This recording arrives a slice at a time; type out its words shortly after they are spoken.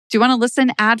Do you want to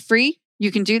listen ad-free?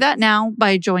 You can do that now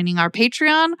by joining our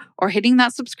Patreon or hitting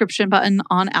that subscription button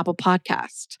on Apple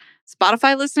Podcast.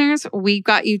 Spotify listeners, we've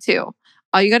got you too.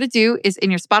 All you got to do is in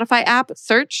your Spotify app,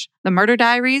 search The Murder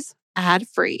Diaries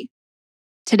ad-free.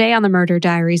 Today on The Murder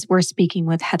Diaries, we're speaking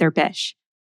with Heather Bish,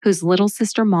 whose little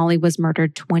sister Molly was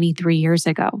murdered 23 years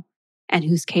ago and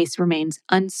whose case remains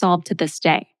unsolved to this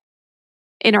day.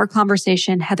 In our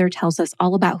conversation, Heather tells us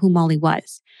all about who Molly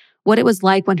was, what it was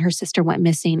like when her sister went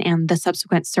missing, and the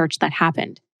subsequent search that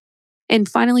happened. And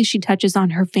finally, she touches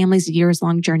on her family's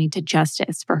years-long journey to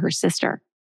justice for her sister,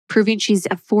 proving she's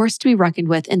a force to be reckoned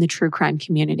with in the true crime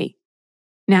community.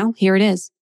 Now, here it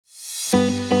is.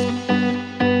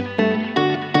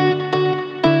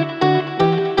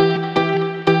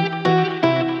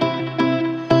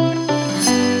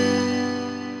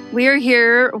 We are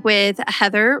here with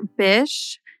Heather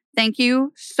Bish. Thank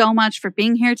you so much for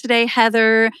being here today,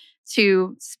 Heather,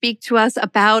 to speak to us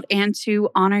about and to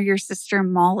honor your sister,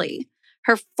 Molly.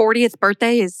 Her 40th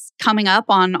birthday is coming up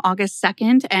on August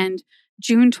 2nd, and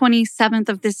June 27th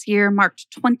of this year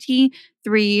marked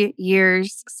 23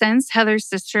 years since Heather's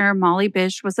sister, Molly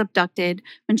Bish, was abducted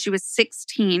when she was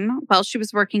 16 while she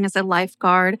was working as a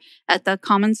lifeguard at the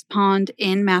Commons Pond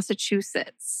in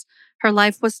Massachusetts. Her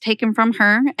life was taken from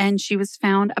her, and she was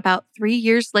found about 3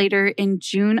 years later in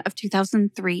June of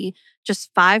 2003,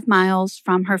 just 5 miles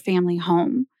from her family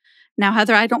home. Now,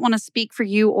 Heather, I don't want to speak for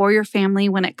you or your family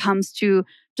when it comes to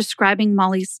describing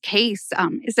Molly's case.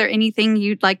 Is there anything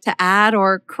you'd like to add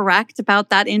or correct about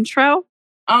that intro?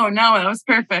 Oh, no, that was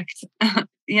perfect.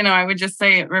 I would just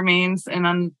say it remains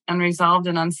an unresolved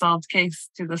and unsolved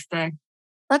case to this day.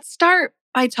 Let's start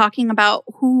by talking about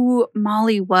who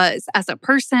Molly was as a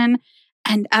person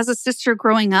and as a sister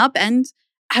growing up and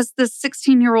as the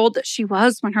 16-year-old that she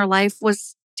was when her life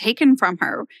was taken from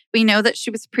her. We know that she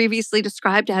was previously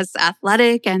described as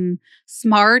athletic and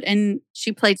smart, and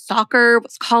she played soccer,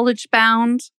 was college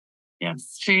bound.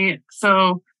 Yes,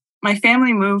 so my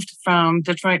family moved from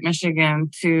Detroit,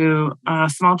 Michigan to a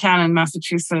small town in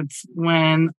Massachusetts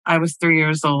when I was 3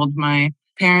 years old. My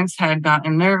parents had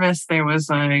gotten nervous. There was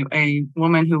a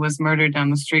woman who was murdered down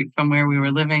the street from where we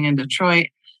were living in Detroit.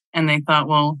 And they thought,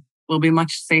 well, we'll be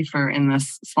much safer in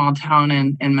this small town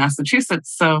in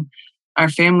Massachusetts. So our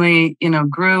family,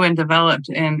 grew and developed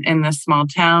in this small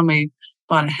town. We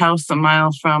bought a house a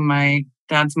mile from my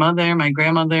dad's mother, my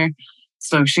grandmother.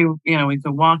 So we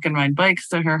could walk and ride bikes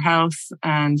to her house.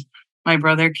 And my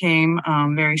brother came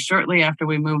very shortly after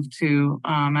we moved to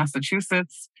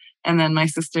Massachusetts. And then my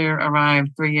sister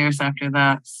arrived 3 years after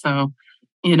that. So,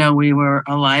 we were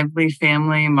a lively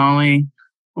family. Molly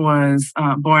was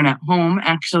born at home.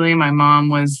 Actually, my mom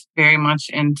was very much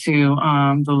into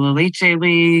the La Leche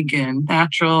League and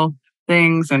natural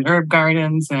things and herb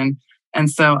gardens. And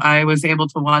so I was able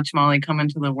to watch Molly come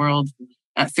into the world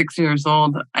at 6 years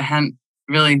old. I hadn't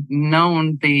really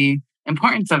known the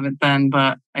importance of it then,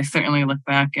 but I certainly look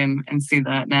back and see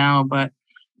that now. But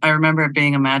I remember it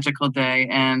being a magical day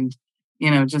and,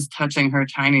 just touching her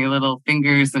tiny little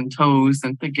fingers and toes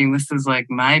and thinking this is like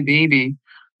my baby,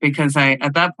 because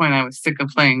at that point I was sick of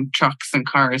playing trucks and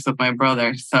cars with my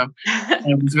brother. So I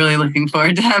was really looking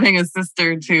forward to having a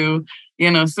sister to,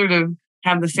 sort of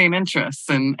have the same interests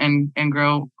and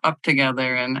grow up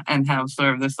together and have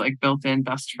sort of this like built-in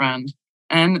best friend.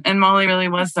 And Molly really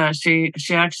was that. She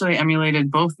actually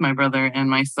emulated both my brother and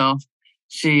myself.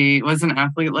 She was an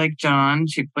athlete like John.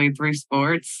 She played 3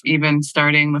 sports, even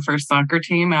starting the first soccer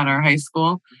team at our high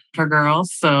school for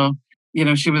girls. So,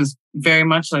 she was very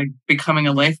much like becoming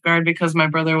a lifeguard because my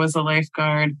brother was a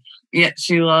lifeguard. Yet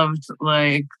she loved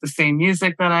like the same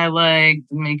music that I liked,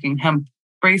 making hemp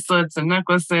bracelets and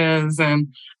necklaces and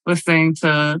listening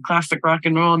to classic rock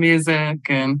and roll music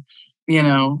and,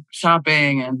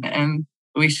 shopping and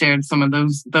we shared some of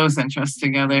those interests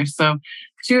together. So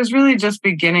she was really just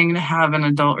beginning to have an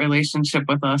adult relationship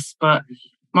with us. But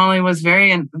Molly was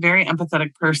very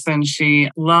empathetic person. She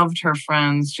loved her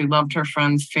friends. She loved her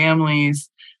friends' families,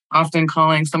 often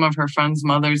calling some of her friends'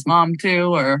 mothers mom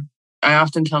too. Or I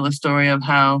often tell the story of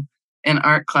how in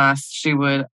art class, she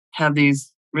would have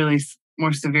these really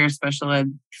more severe special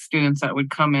ed students that would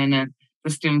come in and the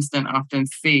students didn't often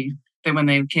see. That when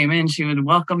they came in, she would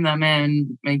welcome them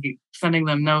in, sending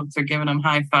them notes or giving them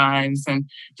high fives and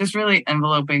just really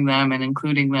enveloping them and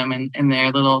including them in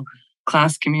their little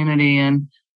class community. And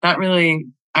that really,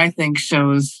 I think,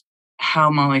 shows how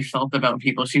Molly felt about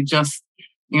people. She just,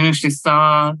 she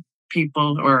saw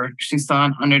people or she saw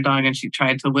an underdog and she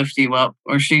tried to lift you up,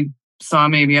 or she saw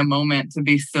maybe a moment to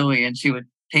be silly and she would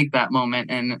take that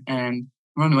moment and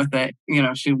run with it.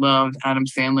 She loved Adam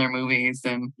Sandler movies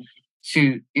and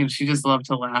she just loved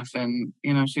to laugh, and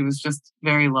she was just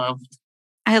very loved.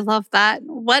 I love that.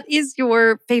 What is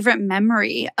your favorite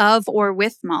memory of or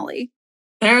with Molly?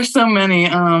 There are so many.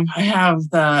 I have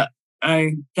that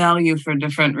I value for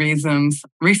different reasons.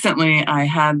 Recently, I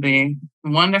had the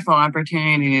wonderful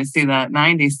opportunity to see that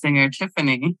 90s singer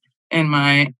Tiffany in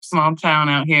my small town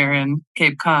out here in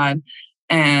Cape Cod.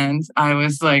 And I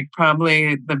was like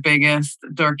probably the biggest,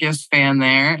 dorkiest fan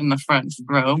there in the front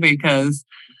row because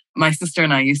my sister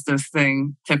and I used to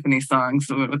sing Tiffany songs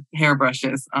with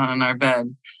hairbrushes on our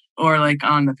bed or like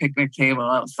on the picnic table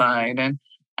outside. And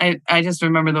I just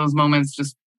remember those moments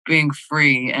just being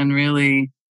free and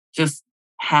really just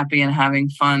happy and having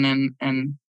fun.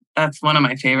 And that's one of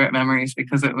my favorite memories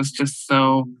because it was just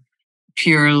so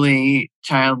purely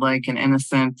childlike and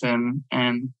innocent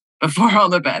and before all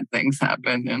the bad things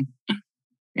happened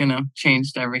and,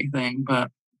 changed everything.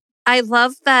 But I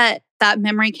love that that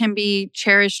memory can be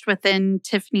cherished within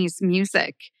Tiffany's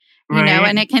music, right.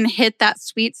 and it can hit that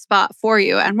sweet spot for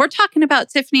you. And we're talking about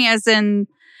Tiffany as in,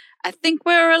 I think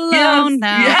we're alone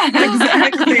now. Yeah,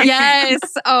 exactly. Yes.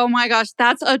 Oh my gosh,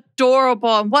 that's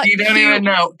adorable. And what you don't even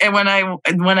know. And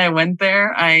when I went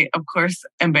there, I of course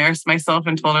embarrassed myself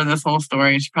and told her this whole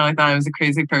story. She probably thought I was a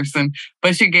crazy person,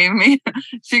 but she gave me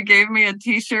a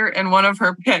T-shirt and one of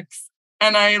her pics.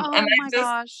 And I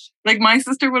gosh. Like my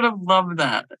sister would have loved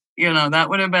that. That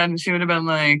would have been. She would have been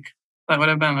like, that would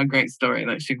have been a great story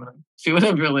that she would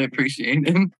have really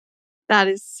appreciated. That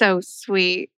is so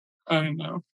sweet. I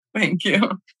know. Thank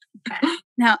you.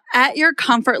 Now, at your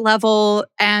comfort level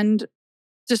and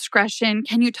discretion,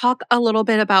 can you talk a little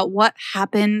bit about what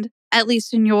happened, at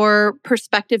least in your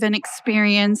perspective and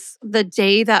experience, the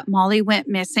day that Molly went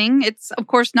missing? It's, of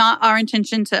course, not our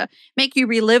intention to make you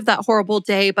relive that horrible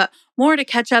day, but more to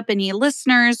catch up any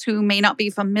listeners who may not be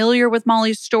familiar with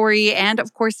Molly's story and,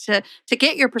 of course, to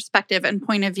get your perspective and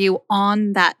point of view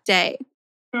on that day.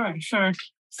 Sure.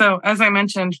 So as I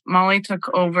mentioned, Molly took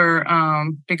over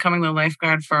becoming the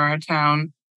lifeguard for our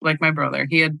town, like my brother.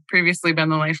 He had previously been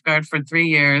the lifeguard for 3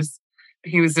 years.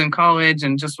 He was in college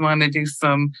and just wanted to do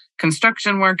some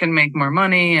construction work and make more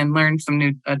money and learn some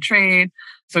new trade.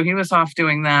 So he was off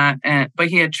doing that. But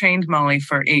he had trained Molly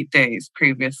for 8 days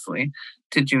previously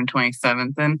to June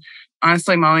 27th. And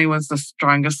honestly, Molly was the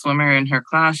strongest swimmer in her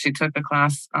class. She took the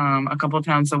class a couple of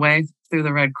towns away through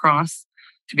the Red Cross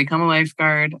to become a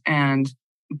lifeguard.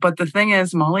 But the thing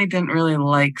is, Molly didn't really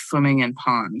like swimming in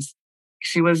ponds.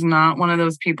 She was not one of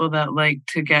those people that liked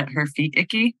to get her feet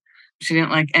icky. She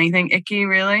didn't like anything icky,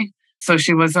 really. So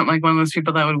she wasn't like one of those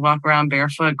people that would walk around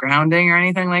barefoot grounding or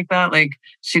anything like that. Like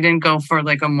she didn't go for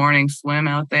like a morning swim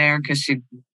out there because she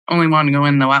only wanted to go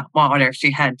in the water if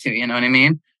she had to. You know what I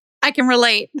mean? I can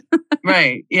relate.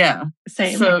 Right. Yeah.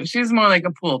 Same. So she was more like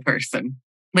a pool person.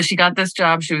 But she got this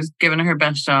job. She was given her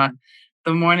best shot.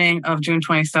 The morning of June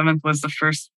 27th was the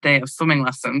first day of swimming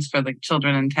lessons for the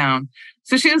children in town.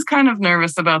 So she was kind of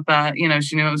nervous about that.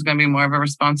 She knew it was going to be more of a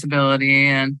responsibility.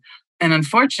 And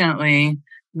unfortunately,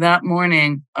 that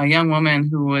morning, a young woman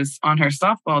who was on her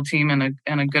softball team and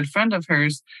a good friend of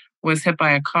hers was hit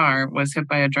by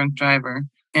a drunk driver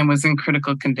and was in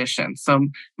critical condition. So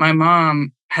my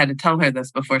mom had to tell her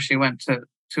this before she went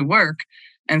to work.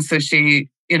 And so she,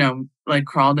 like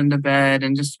crawled into bed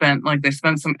and just spent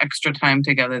some extra time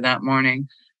together that morning.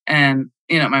 And,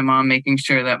 my mom making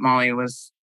sure that Molly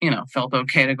was, felt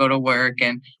okay to go to work.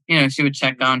 And, she would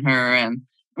check on her. And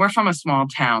we're from a small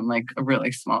town, like a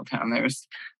really small town. There's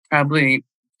probably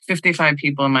 55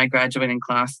 people in my graduating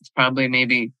class. It's probably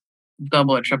maybe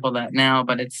double or triple that now,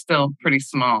 but it's still pretty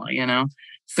small,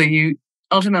 So you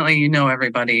ultimately,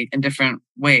 everybody in different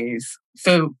ways.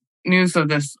 So news of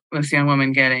this young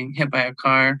woman getting hit by a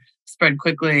car spread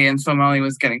quickly. And so Molly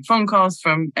was getting phone calls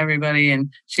from everybody.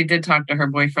 And she did talk to her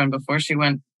boyfriend before she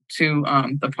went to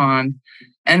the pond.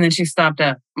 And then she stopped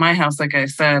at my house. Like I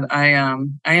said, I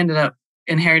ended up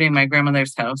inheriting my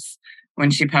grandmother's house when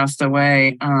she passed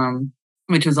away,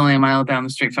 which was only a mile down the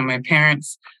street from my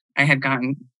parents. I had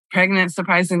gotten pregnant,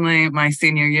 surprisingly, my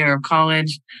senior year of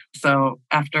college. So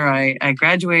after I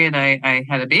graduated, I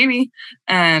had a baby.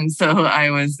 And so I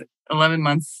was 11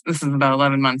 months, this is about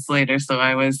 11 months later. So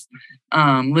I was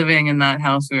living in that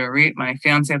house. We were my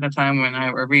fiance at the time and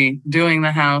I were redoing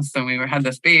the house and we had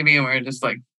this baby and we were just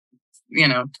like,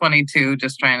 22,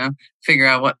 just trying to figure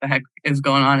out what the heck is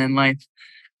going on in life.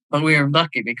 But we were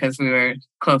lucky because we were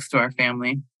close to our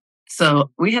family.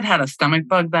 So we had a stomach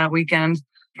bug that weekend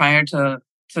prior to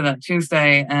that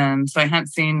Tuesday. And so I hadn't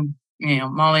seen,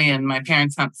 Molly and my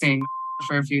parents hadn't seen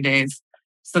for a few days.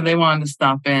 So they wanted to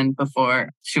stop in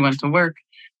before she went to work.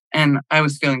 And I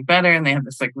was feeling better, and they had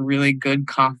this like really good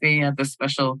coffee at this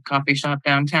special coffee shop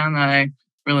downtown that I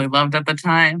really loved at the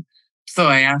time. So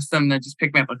I asked them to just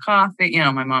pick me up a coffee,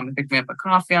 my mom to pick me up a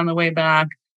coffee on the way back.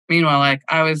 Meanwhile, like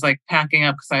I was like packing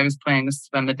up because I was planning to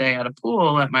spend the day at a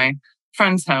pool at my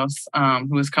friend's house,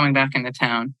 who was coming back into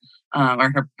town,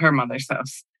 or her mother's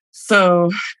house.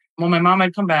 So, well, my mom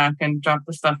had come back and dropped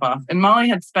the stuff off, and Molly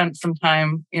had spent some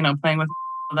time, playing with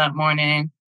that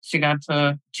morning. She got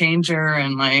to change her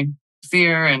and like see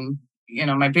her, and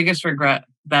my biggest regret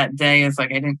that day is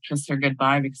like I didn't kiss her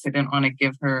goodbye because I didn't want to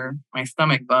give her my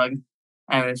stomach bug.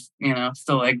 I was,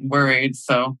 still like worried.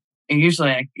 So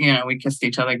usually, we kissed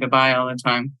each other goodbye all the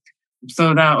time.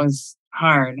 So that was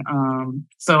hard.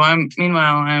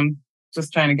 Meanwhile, I'm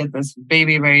just trying to get this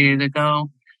baby ready to go.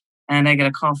 And I get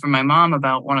a call from my mom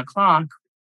about 1:00.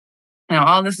 Now,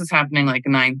 all this is happening like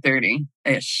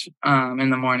 9:30-ish in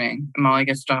the morning. Molly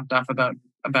gets dropped off about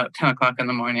 10:00 in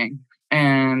the morning.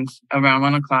 And around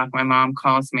 1:00, my mom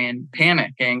calls me in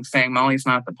panicking, saying, Molly's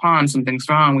not at the pond. Something's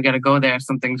wrong. We got to go there.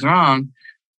 Something's wrong.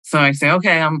 So I say,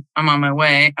 okay, I'm on my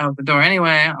way out the door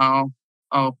anyway.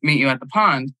 I'll meet you at the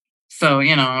pond. So,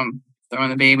 I'm throwing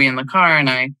the baby in the car,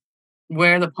 and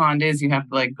where the pond is, you have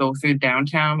to like go through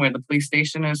downtown where the police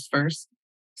station is first.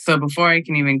 So before I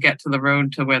can even get to the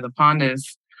road to where the pond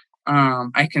is,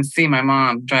 I can see my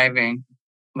mom driving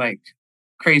like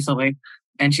crazily,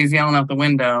 and she's yelling out the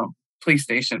window, police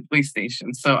station, police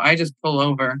station. So I just pull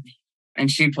over,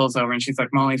 and she pulls over, and she's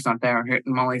like, Molly's not there.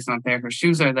 Molly's not there. Her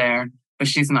shoes are there, but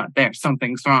she's not there.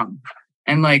 Something's wrong.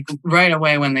 And like right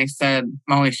away when they said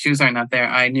Molly's shoes are not there,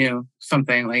 I knew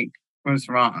something like was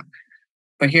wrong.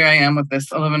 But here I am with this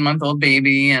 11-month-old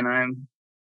baby, and I'm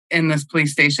in this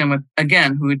police station with,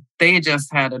 again, who they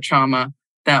just had a trauma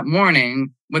that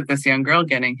morning with this young girl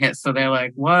getting hit. So they're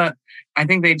like, what? I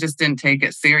think they just didn't take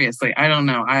it seriously. I don't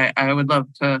know. I would love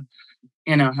to,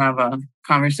 have a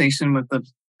conversation with the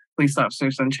police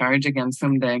officers in charge again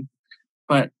someday.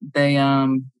 But they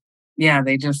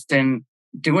just didn't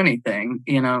do anything.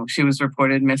 She was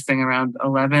reported missing around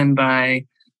 11 by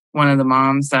one of the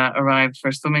moms that arrived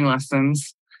for swimming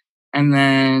lessons. And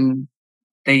then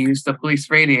they used the police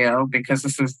radio because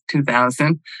this is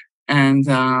 2000, and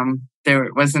there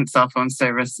wasn't cell phone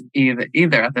service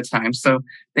either at the time. So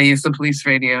they used the police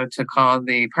radio to call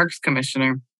the parks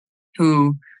commissioner,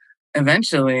 who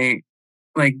eventually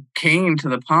like came to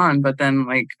the pond, but then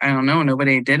like, I don't know,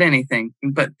 nobody did anything.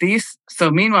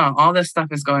 So meanwhile, all this stuff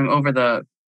is going over the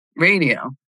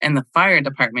radio, and the fire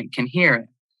department can hear it.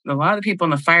 A lot of people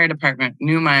in the fire department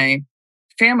knew my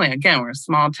family. Again, we're a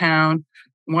small town.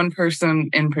 One person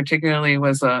in particularly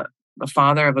was the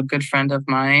father of a good friend of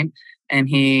mine, and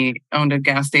he owned a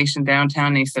gas station downtown.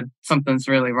 And he said, something's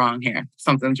really wrong here.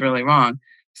 Something's really wrong.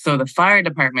 So the fire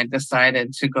department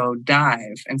decided to go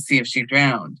dive and see if she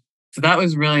drowned. So that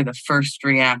was really the first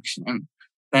reaction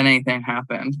that anything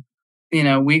happened.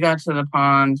 We got to the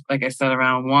pond, like I said,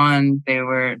 around 1. They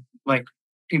were like,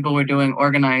 people were doing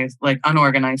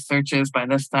unorganized searches. By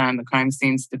this time, the crime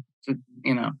scene's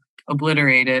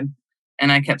obliterated.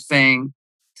 And I kept saying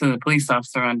to the police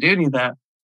officer on duty that,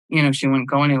 she wouldn't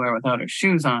go anywhere without her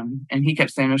shoes on. And he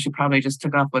kept saying, no, she probably just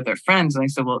took off with her friends. And I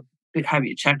said, well, have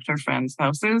you checked her friends'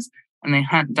 houses? And they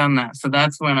hadn't done that. So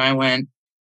that's when I went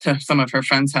to some of her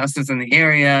friends' houses in the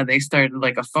area. They started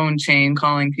like a phone chain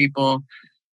calling people.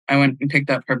 I went and picked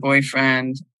up her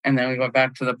boyfriend, and then we went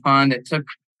back to the pond. It took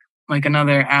like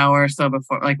another hour or so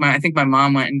before, I think my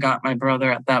mom went and got my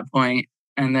brother at that point,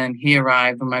 and then he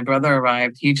arrived. When my brother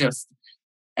arrived, he just,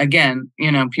 again,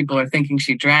 people are thinking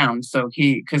she drowned. So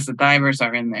because the divers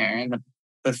are in there, and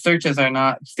the searches are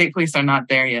not, state police are not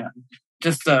there yet,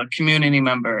 just community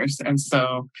members. And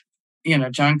so,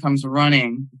 John comes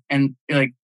running, and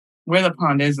like where the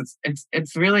pond is,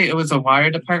 it's really, it was a water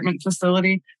department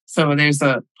facility. So there's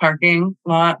a parking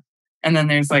lot, and then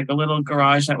there's like a little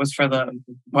garage that was for the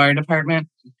water department,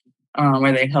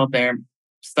 where they held their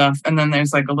stuff. And then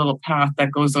there's like a little path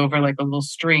that goes over like a little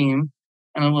stream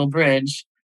and a little bridge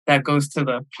that goes to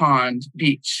the pond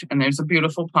beach. And there's a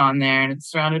beautiful pond there, and it's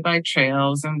surrounded by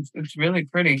trails, and it's really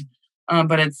pretty.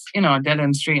 But it's, a dead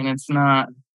end street, and it's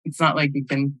not like you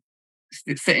can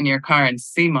sit in your car and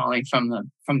see Molly from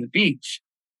the beach.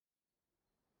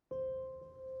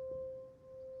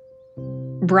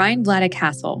 Brian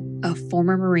Vladicastle, a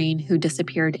former Marine who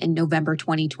disappeared in November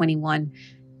 2021,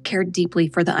 cared deeply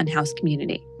for the unhoused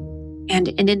community. And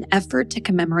in an effort to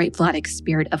commemorate Vladic's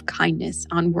spirit of kindness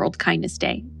on World Kindness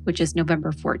Day, which is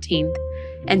November 14th,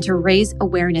 and to raise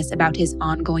awareness about his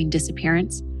ongoing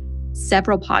disappearance,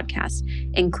 several podcasts,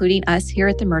 including us here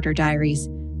at the Murder Diaries,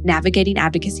 Navigating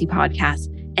Advocacy Podcast,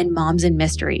 and Moms and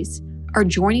Mysteries, are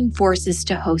joining forces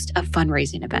to host a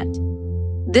fundraising event.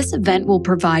 This event will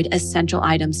provide essential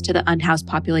items to the unhoused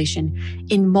population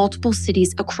in multiple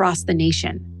cities across the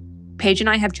nation. Paige and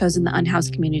I have chosen the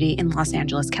unhoused community in Los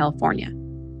Angeles, California.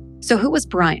 So who was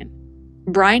Brian?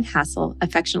 Brian Hassel,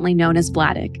 affectionately known as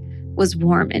Vladik, was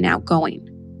warm and outgoing.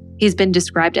 He's been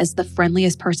described as the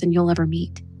friendliest person you'll ever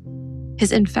meet.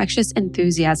 His infectious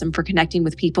enthusiasm for connecting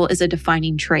with people is a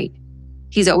defining trait.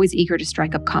 He's always eager to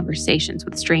strike up conversations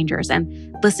with strangers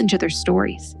and listen to their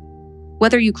stories.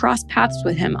 Whether you crossed paths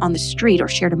with him on the street or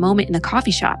shared a moment in a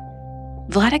coffee shop,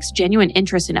 Vladik's genuine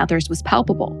interest in others was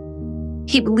palpable.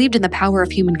 He believed in the power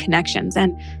of human connections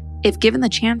and, if given the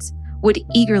chance, would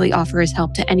eagerly offer his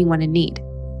help to anyone in need.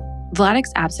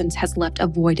 Vladik's absence has left a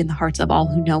void in the hearts of all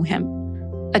who know him,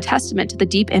 a testament to the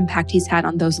deep impact he's had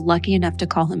on those lucky enough to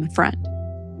call him a friend.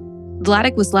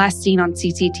 Vladik was last seen on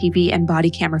CCTV and body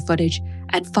camera footage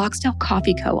at Foxtail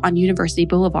Coffee Co. on University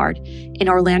Boulevard in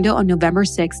Orlando on November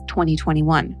 6,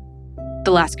 2021.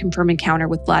 The last confirmed encounter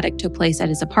with Vladik took place at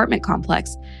his apartment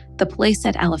complex, the Place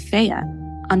at Alafaya,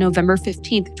 on November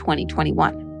 15,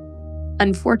 2021.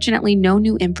 Unfortunately, no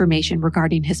new information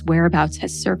regarding his whereabouts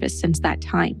has surfaced since that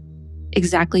time,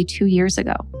 exactly 2 years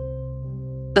ago.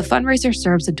 The fundraiser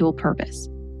serves a dual purpose.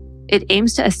 It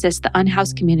aims to assist the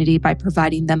unhoused community by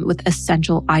providing them with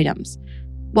essential items,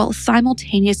 while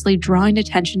simultaneously drawing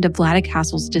attention to Vladik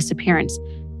Hassel's disappearance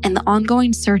and the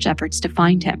ongoing search efforts to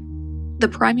find him. The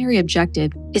primary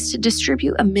objective is to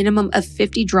distribute a minimum of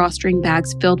 50 drawstring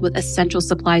bags filled with essential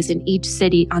supplies in each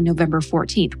city on November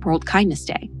 14th, World Kindness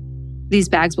Day. These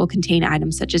bags will contain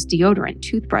items such as deodorant,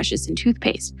 toothbrushes and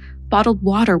toothpaste, bottled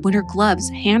water, winter gloves,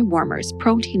 hand warmers,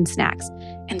 protein snacks,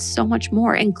 and so much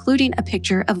more, including a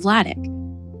picture of Vladik.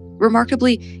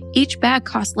 Remarkably, each bag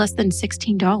costs less than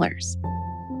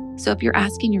 $16. So if you're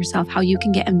asking yourself how you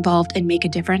can get involved and make a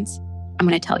difference, I'm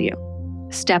going to tell you.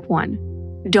 Step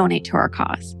 1, donate to our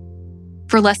cause.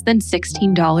 For less than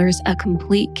 $16, a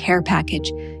complete care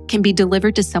package can be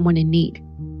delivered to someone in need.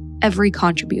 Every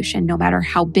contribution, no matter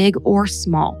how big or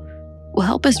small, will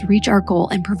help us reach our goal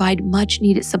and provide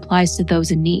much-needed supplies to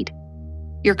those in need.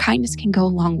 Your kindness can go a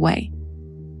long way.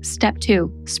 Step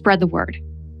 2, spread the word.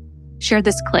 Share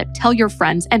this clip, tell your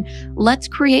friends, and let's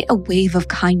create a wave of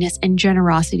kindness and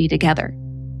generosity together.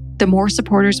 The more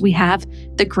supporters we have,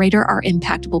 the greater our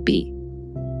impact will be.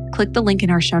 Click the link in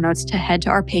our show notes to head to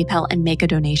our PayPal and make a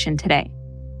donation today.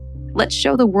 Let's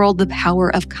show the world the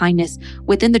power of kindness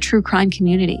within the true crime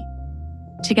community.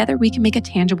 Together, we can make a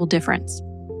tangible difference.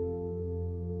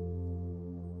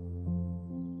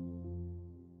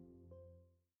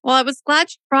 Well, I was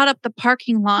glad you brought up the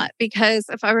parking lot because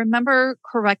if I remember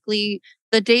correctly,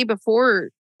 the day before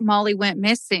Molly went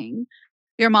missing,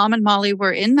 your mom and Molly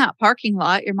were in that parking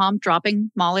lot, your mom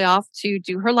dropping Molly off to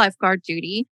do her lifeguard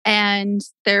duty. And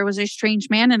there was a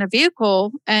strange man in a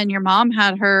vehicle, and your mom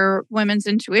had her women's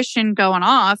intuition going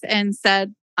off and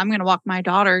said, I'm going to walk my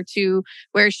daughter to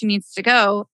where she needs to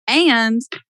go. And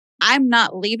I'm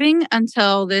not leaving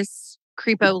until this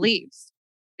creepo leaves.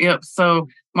 Yep. So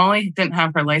Molly didn't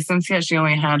have her license yet. She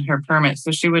only had her permit.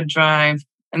 So she would drive,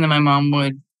 and then my mom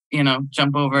would,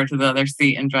 jump over to the other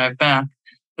seat and drive back.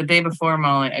 The day before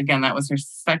Molly, again, that was her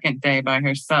second day by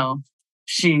herself,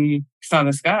 she saw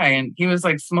this guy, and he was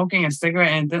like smoking a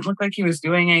cigarette, and it didn't look like he was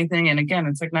doing anything. And again,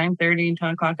 it's like 9:30, 10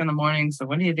 o'clock in the morning. So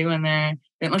what are you doing there?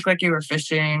 Didn't look like you were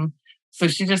fishing. So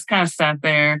she just kind of sat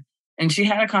there, and she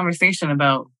had a conversation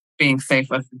about being safe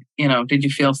with, did you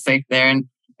feel safe there? And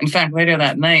in fact, later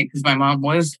that night, because my mom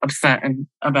was upset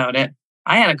about it,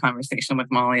 I had a conversation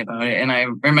with Molly about it. And I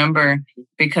remember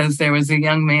because there was a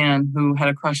young man who had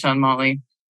a crush on Molly.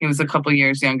 He was a couple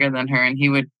years younger than her, and he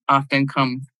would often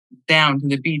come down to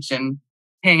the beach and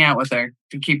hang out with her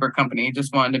to keep her company. He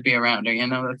just wanted to be around her,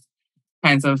 those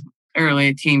kinds of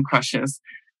early teen crushes.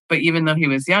 But even though he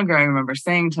was younger, I remember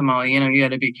saying to Molly, you got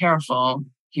to be careful.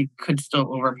 He could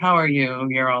still overpower you.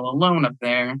 You're all alone up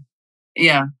there.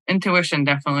 Yeah, intuition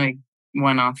definitely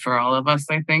went off for all of us,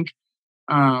 I think.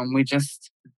 We just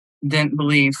didn't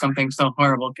believe something so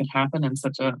horrible could happen in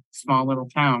such a small little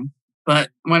town.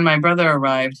 But when my brother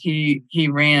arrived, he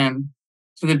ran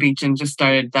to the beach and just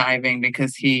started diving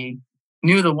because he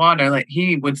knew the water. Like,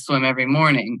 he would swim every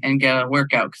morning and get a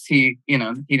workout because he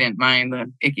didn't mind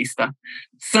the icky stuff.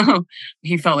 So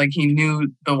he felt like he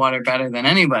knew the water better than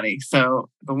anybody. So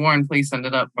the Warren police and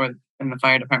the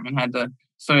fire department had to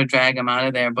sort of drag him out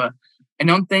of there. But I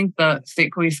don't think the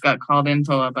state police got called in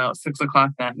until about 6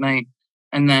 o'clock that night.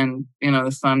 And then,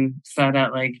 the sun set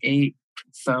at like 8.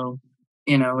 So,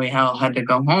 we all had to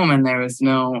go home, and there was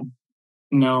no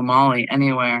Molly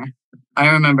anywhere.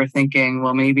 I remember thinking,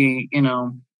 well, maybe,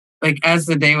 like as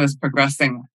the day was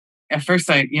progressing, at first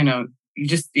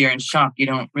you're in shock. You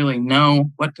don't really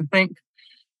know what to think.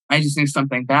 I just knew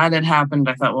something bad had happened.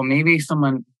 I thought, well, maybe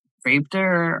someone raped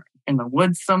her in the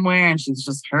woods somewhere and she's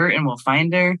just hurt and we'll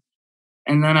find her.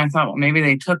 And then I thought, well, maybe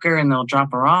they took her and they'll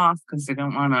drop her off because they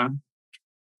don't want to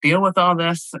deal with all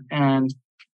this. And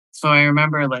so I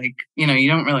remember, like, you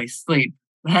don't really sleep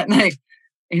that night.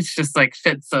 It's just like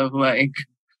fits of like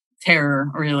terror,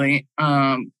 really.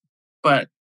 But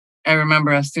I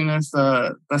remember as soon as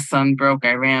the sun broke,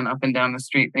 I ran up and down the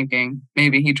street thinking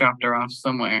maybe he dropped her off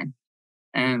somewhere,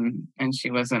 and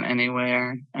she wasn't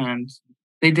anywhere. And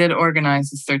they did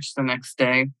organize a search the next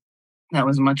day that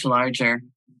was much larger,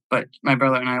 but my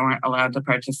brother and I weren't allowed to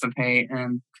participate.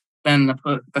 And then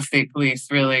the state police,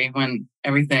 really, when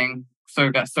everything sort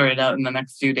of got sorted out in the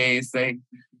next few days, they,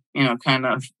 kind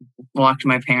of locked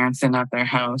my parents in at their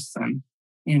house. And,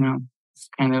 it's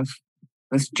kind of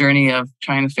this journey of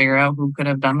trying to figure out who could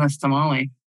have done this to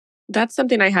Molly. That's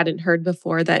something I hadn't heard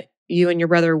before, that you and your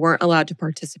brother weren't allowed to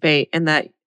participate, and that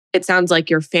it sounds like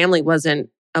your family wasn't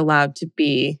allowed to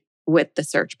be with the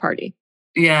search party.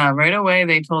 Yeah, right away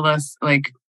they told us,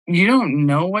 like, you don't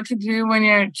know what to do when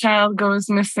your child goes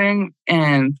missing.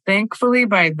 And thankfully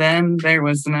by then there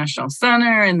was the National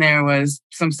Center and there was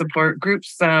some support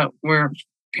groups that were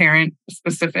parent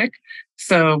specific.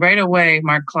 So right away,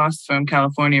 Mark Kloss from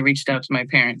California reached out to my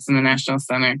parents, and the National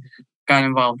Center got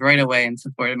involved right away and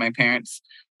supported my parents.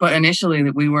 But initially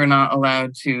we were not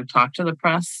allowed to talk to the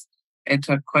press. It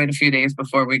took quite a few days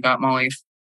before we got Molly's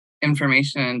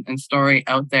information and story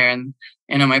out there. And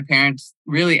my parents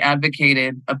really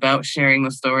advocated about sharing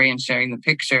the story and sharing the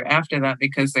picture after that,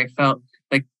 because they felt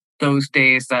like those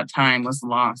days, that time was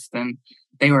lost, and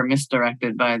they were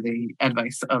misdirected by the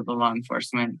advice of the law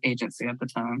enforcement agency at the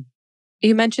time.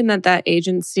 You mentioned that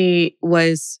agency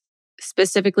was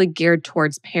specifically geared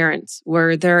towards parents.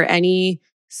 Were there any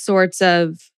sorts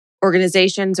of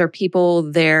organizations or people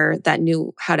there that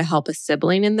knew how to help a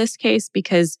sibling in this case?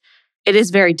 Because it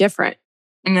is very different.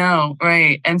 No,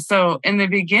 right. And so in the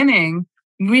beginning,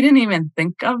 we didn't even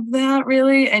think of that,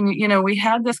 really. And, we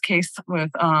had this case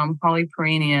with Holly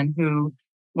Peranian, who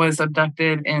was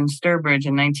abducted in Sturbridge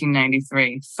in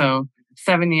 1993. So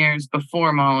 7 years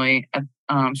before Molly.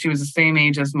 She was the same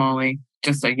age as Molly,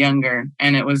 just a younger.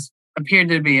 And it appeared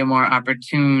to be a more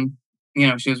opportune,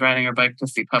 she was riding her bike to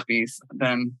see puppies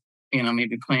than,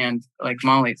 maybe planned like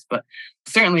Molly's. But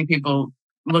certainly people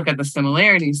look at the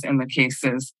similarities in the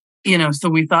cases. So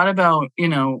we thought about,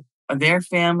 their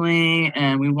family,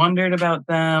 and we wondered about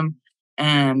them.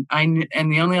 And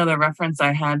the only other reference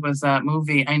I had was that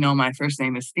movie, I Know My First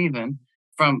Name is Stephen,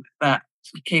 from that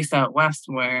case out west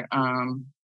where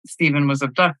Stephen was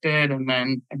abducted, and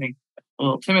then I think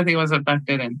little Timothy was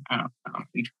abducted, and I don't know,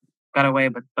 he got away,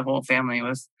 but the whole family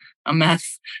was a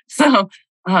mess. So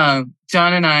John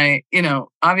and I,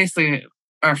 obviously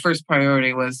our first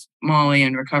priority was Molly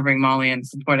and recovering Molly and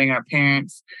supporting our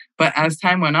parents. But as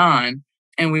time went on,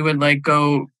 and we would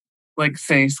go,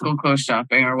 say, school clothes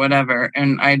shopping or whatever,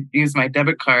 and I'd use my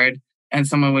debit card, and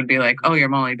someone would be like, "Oh, you're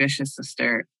Molly Bish's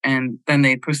sister," and then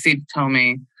they'd proceed to tell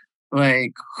me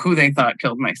who they thought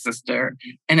killed my sister.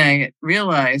 And I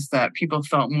realized that people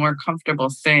felt more comfortable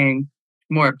saying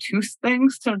more obtuse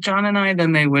things to John and I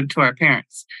than they would to our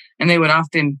parents. And they would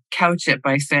often couch it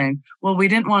by saying, "Well, we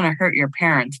didn't want to hurt your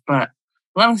parents, but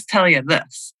let us tell you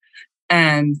this."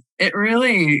 And it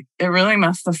really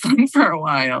messed us up for a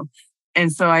while.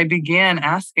 And so I began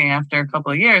asking, after a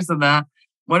couple of years of that,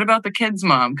 what about the kids'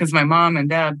 mom? Because my mom and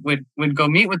dad would go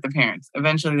meet with the parents.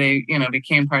 Eventually they,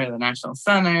 became part of the National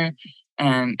Center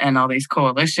and all these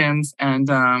coalitions. And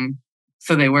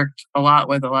so they worked a lot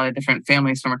with a lot of different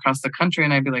families from across the country.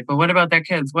 And I'd be like, "Well, what about their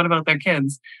kids? What about their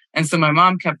kids?" And so my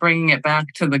mom kept bringing it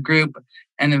back to the group.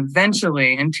 And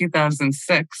eventually in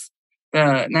 2006,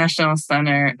 the National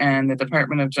Center and the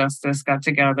Department of Justice got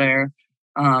together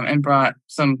and brought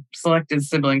some selected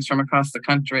siblings from across the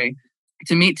country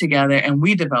to meet together. And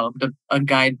we developed a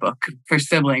guidebook for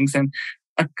siblings. And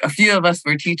a few of us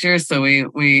were teachers, so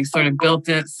we sort of built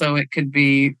it so it could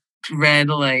be read,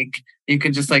 you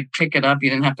could just pick it up. You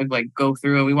didn't have to go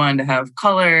through it. We wanted to have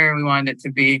color. We wanted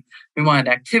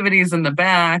activities in the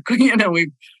back.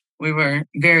 We were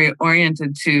very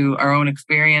oriented to our own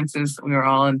experiences. We were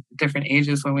all in different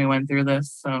ages when we went through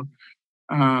this. So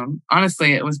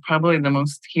honestly, it was probably the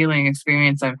most healing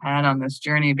experience I've had on this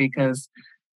journey, because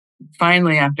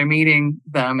finally, after meeting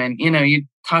them, and, you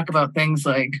talk about things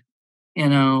like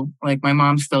my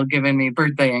mom's still giving me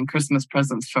birthday and Christmas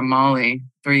presents from Molly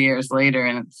 3 years later,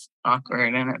 and it's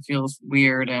awkward and it feels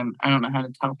weird, and I don't know how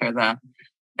to tell her that.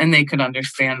 And they could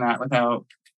understand that without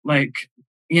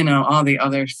all the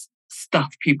other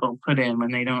stuff people put in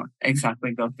when they don't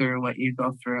exactly go through what you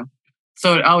go through.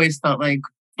 So it always felt like,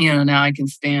 now I can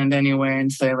stand anywhere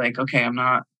and say like, okay, I'm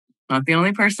not the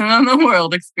only person in the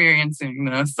world experiencing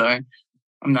this. So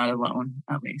I'm not alone,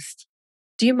 at least.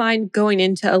 Do you mind going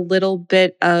into a little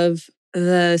bit of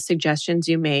the suggestions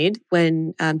you made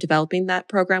when developing that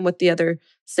program with the other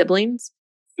siblings?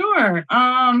 Sure.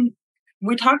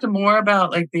 We talked more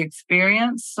about like the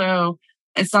experience. So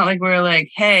it's not like we're like,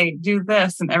 hey, do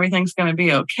this and everything's going to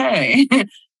be okay.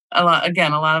 A lot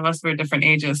of us were different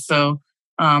ages. So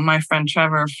my friend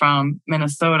Trevor from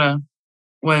Minnesota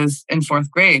was in fourth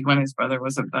grade when his brother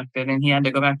was abducted, and he had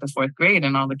to go back to fourth grade.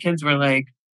 And all the kids were like,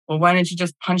 well, why didn't you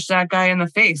just punch that guy in the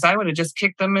face? I would have just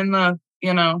kicked him in the,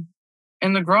 in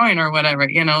the groin or whatever,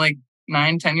 like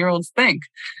 9-10-year-olds think.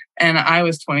 And I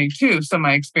was 22. So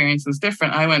my experience was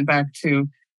different. I went back to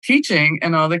teaching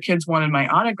and all the kids wanted my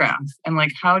autograph. And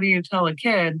like, how do you tell a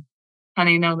kid,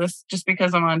 honey, no, this just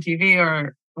because I'm on TV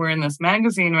or we're in this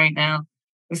magazine right now,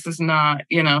 this is not,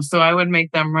 so I would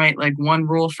make them write like one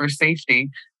rule for safety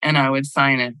and I would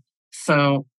sign it.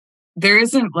 So there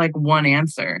isn't like one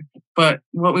answer, but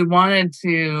what we wanted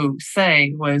to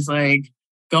say was like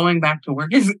going back to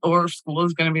work or school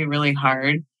is going to be really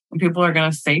hard. And people are going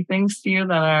to say things to you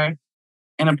that are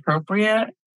inappropriate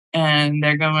and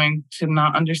they're going to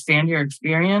not understand your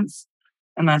experience.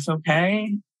 And that's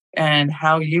okay. And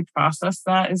how you process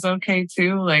that is okay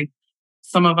too. Like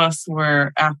some of us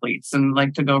were athletes and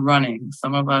like to go running.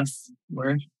 Some of us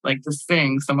were like to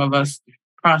sing. Some of us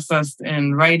processed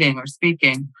in writing or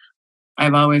speaking.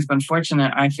 I've always been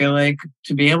fortunate, I feel like,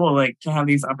 to be able like to have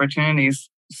these opportunities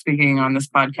speaking on this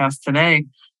podcast today,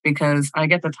 because I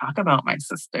get to talk about my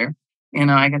sister.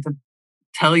 I get to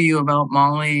tell you about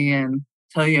Molly and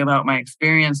tell you about my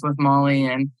experience with Molly,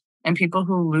 and people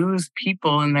who lose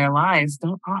people in their lives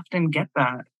don't often get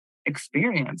that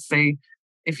experience.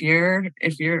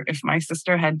 If my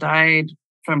sister had died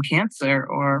from cancer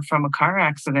or from a car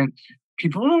accident,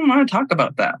 people don't want to talk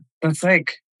about that. That's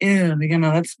like, ew,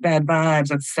 that's bad vibes.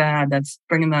 That's sad. That's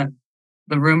bringing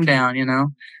the room down,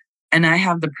 And I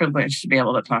have the privilege to be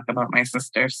able to talk about my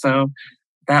sister. So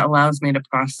that allows me to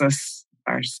process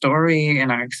our story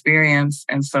and our experience.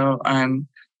 And so I'm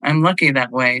lucky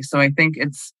that way. So I think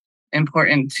it's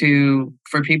important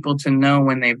for people to know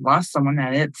when they've lost someone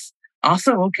that it's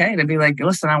also okay to be like,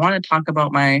 listen, I want to talk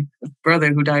about my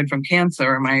brother who died from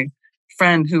cancer or my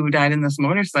friend who died in this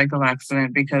motorcycle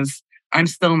accident because I'm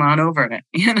still not over it.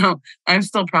 I'm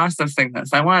still processing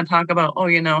this. I want to talk about,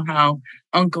 how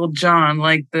Uncle John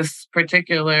liked this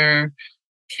particular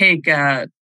cake at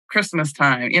Christmas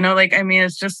time.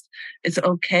 It's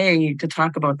okay to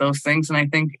talk about those things. And I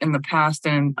think in the past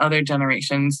and other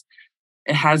generations,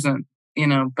 it hasn't,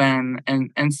 been.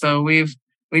 And so we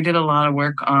did a lot of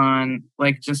work on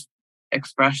like just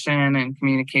expression and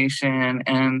communication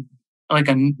and like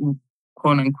a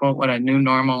quote unquote, what a new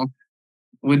normal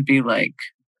would be like.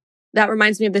 That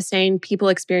reminds me of the saying, people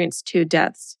experience two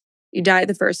deaths. You die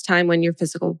the first time when your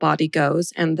physical body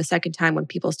goes, and the second time when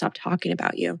people stop talking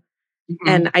about you. Mm-hmm.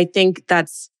 And I think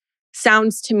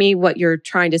sounds to me what you're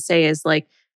trying to say is like,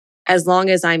 as long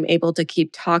as I'm able to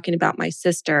keep talking about my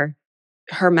sister,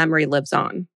 her memory lives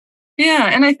on. Yeah.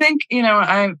 And I think,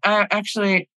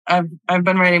 I've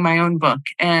been writing my own book,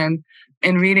 and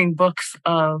in reading books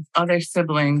of other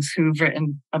siblings who've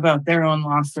written about their own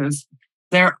losses,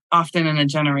 they're often in a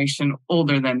generation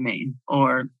older than me,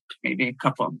 or maybe a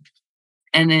couple.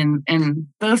 And in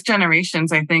those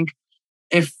generations, I think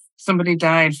if somebody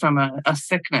died from a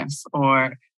sickness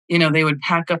or, they would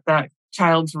pack up that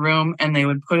child's room and they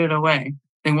would put it away.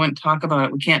 They wouldn't talk about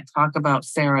it. We can't talk about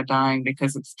Sarah dying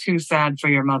because it's too sad for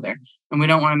your mother. And we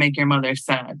don't want to make your mother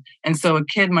sad. And so a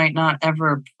kid might not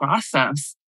ever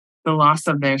process the loss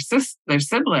of their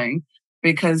sibling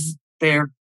because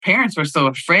their parents were so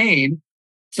afraid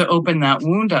to open that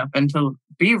wound up and to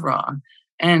be raw.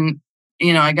 And,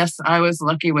 I guess I was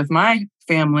lucky with my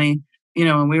family.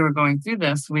 When we were going through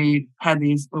this, we had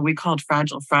these, what we called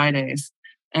Fragile Fridays.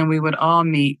 And we would all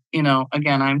meet,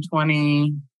 again, I'm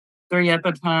 23 at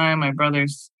the time, my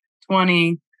brother's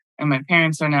 20, and my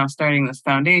parents are now starting this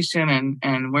foundation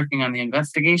and working on the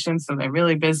investigation. So they're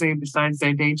really busy besides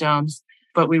their day jobs.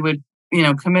 But we would,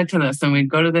 commit to this, and we'd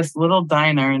go to this little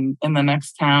diner in the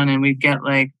next town, and we'd get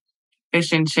like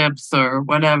fish and chips or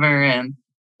whatever. And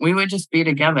we would just be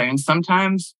together. And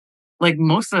sometimes, like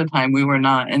most of the time, we were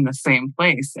not in the same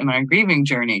place in our grieving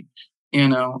journey,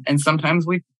 and sometimes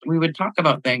we would talk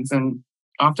about things, and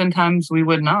oftentimes we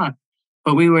would not,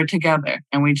 but we were together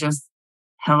and we just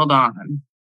held on.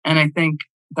 And I think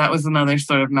that was another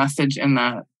sort of message in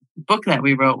that book that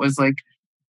we wrote, was like,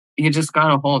 you just got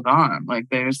to hold on. Like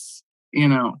there is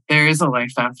a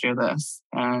life after this,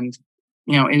 and,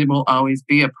 it will always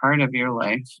be a part of your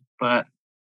life, but,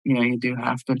 you do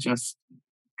have to just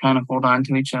kind of hold on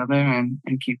to each other and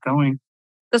keep going.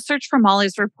 The search for Molly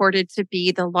is reported to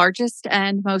be the largest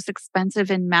and most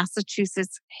expensive in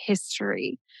Massachusetts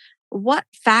history. What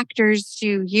factors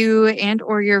do you and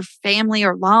or your family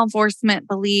or law enforcement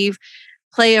believe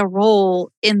play a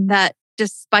role in that,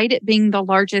 despite it being the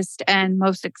largest and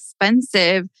most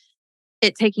expensive,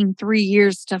 it taking 3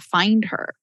 years to find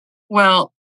her?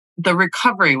 Well, the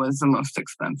recovery was the most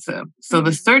expensive. So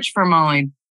the search for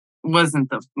Molly wasn't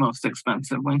the most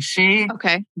expensive. When she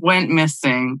went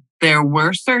missing, there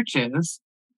were searches.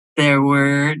 There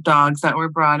were dogs that were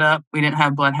brought up. We didn't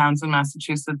have bloodhounds in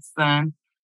Massachusetts then,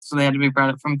 so they had to be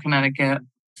brought up from Connecticut.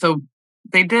 So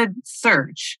they did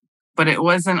search, but it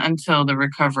wasn't until the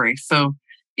recovery. So,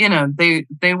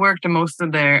 they worked most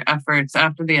of their efforts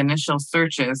after the initial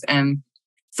searches, and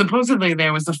supposedly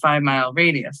there was a 5-mile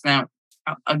radius. Now,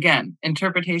 again,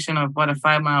 interpretation of what a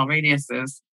 5-mile radius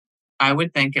is, I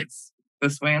would think it's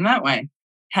this way and that way.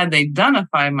 Had they done a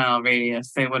 5-mile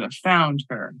radius, they would have found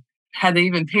her. Had they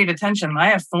even paid attention, I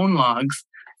have phone logs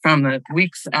from the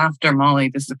weeks after Molly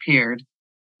disappeared,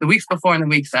 the weeks before and the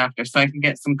weeks after, so I can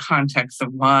get some context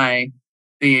of why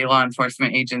the law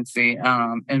enforcement agency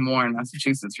in Warren,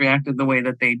 Massachusetts, reacted the way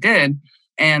that they did.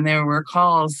 And there were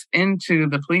calls into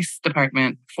the police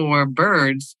department for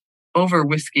birds over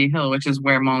Whiskey Hill, which is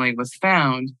where Molly was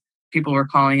found. People were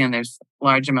calling in, there's a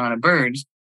large amount of birds.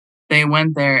 They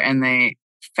went there and they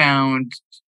found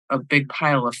a big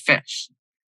pile of fish.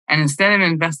 And instead of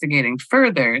investigating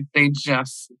further, they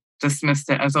just dismissed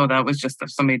it as, oh, that was just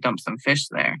if somebody dumped some fish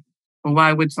there. Well,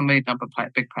 why would somebody dump a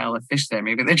big pile of fish there?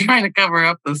 Maybe they're trying to cover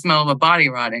up the smell of a body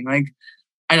rotting. Like,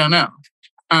 I don't know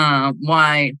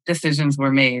why decisions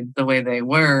were made the way they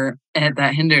were, and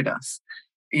that hindered us.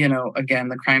 Again,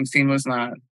 the crime scene was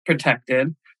not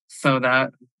protected, so that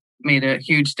made a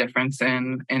huge difference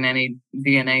in any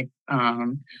DNA.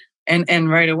 And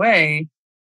right away,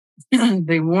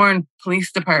 the Warren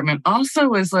Police Department also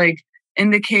was like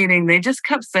indicating, they just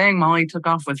kept saying Molly took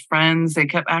off with friends. They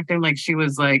kept acting like she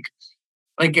was like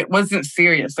it wasn't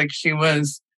serious, like she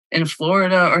was in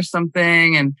Florida or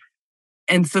something.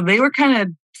 And so they were kind of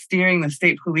steering the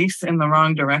state police in the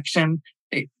wrong direction.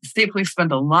 The state police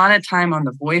spent a lot of time on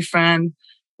the boyfriend,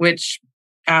 which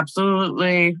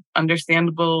absolutely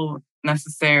understandable,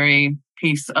 necessary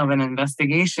piece of an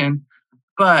investigation.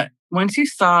 But once you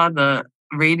saw the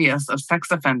radius of sex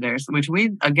offenders, which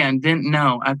we, again, didn't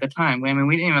know at the time. I mean,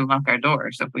 we didn't even lock our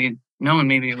doors. If we'd known,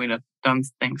 maybe we'd have done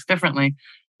things differently.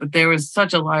 But there was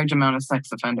such a large amount of sex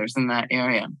offenders in that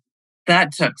area.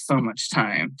 That took so much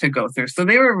time to go through. So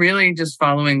they were really just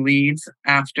following leads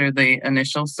after the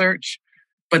initial search.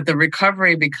 But the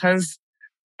recovery, because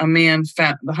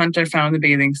the hunter found the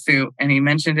bathing suit and he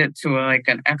mentioned it to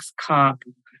an ex-cop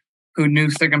who knew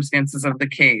circumstances of the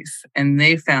case, and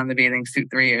they found the bathing suit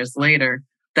 3 years later.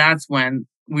 That's when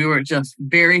we were just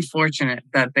very fortunate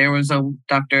that there was a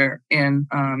doctor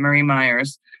Marie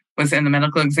Myers was in the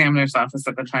medical examiner's office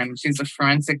at the time. She's a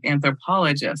forensic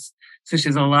anthropologist, so she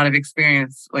has a lot of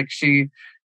experience. Like she,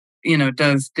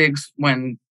 does digs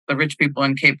when the rich people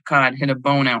in Cape Cod hit a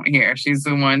bone out here. She's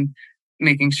the one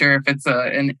making sure if it's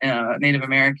a Native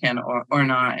American or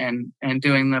not, and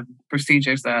doing the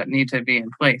procedures that need to be in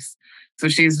place. So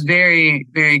she's very,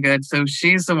 very good. So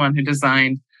she's the one who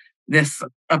designed this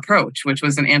approach, which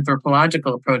was an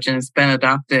anthropological approach, and it's been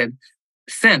adopted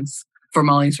since for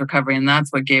Molly's recovery. And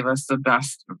that's what gave us the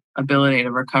best ability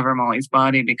to recover Molly's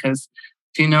body, because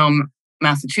if you know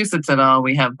Massachusetts at all,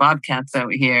 we have bobcats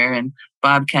out here, and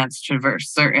bobcats traverse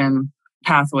certain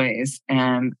pathways,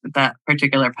 and that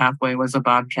particular pathway was a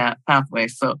bobcat pathway.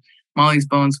 So Molly's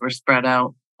bones were spread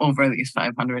out over these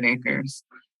 500 acres.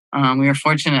 We were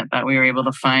fortunate that we were able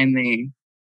to find the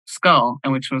skull,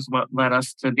 and which was what led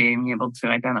us to being able to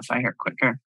identify her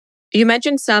quicker. You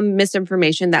mentioned some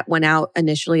misinformation that went out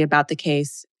initially about the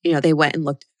case. They went and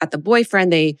looked at the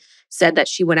boyfriend. They said that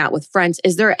she went out with friends.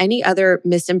 Is there any other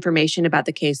misinformation about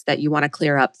the case that you want to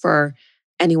clear up for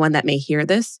anyone that may hear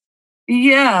this?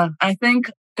 Yeah, I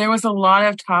think there was a lot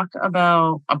of talk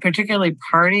about a particular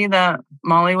party that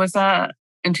Molly was at.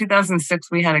 In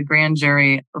 2006, we had a grand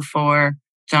jury before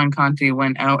John Conte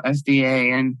went out as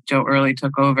DA and Joe Early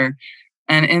took over.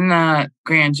 And in that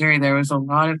grand jury, there was a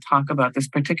lot of talk about this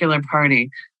particular party.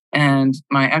 And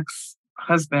my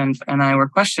ex-husband and I were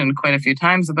questioned quite a few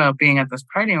times about being at this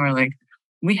party. And we're like,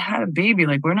 we had a baby.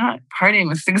 Like, we're not partying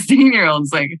with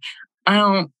 16-year-olds. Like, I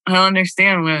don't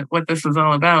understand what this was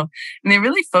all about. And they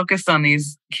really focused on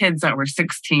these kids that were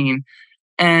 16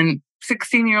 And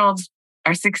 16-year-olds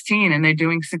are 16 and they're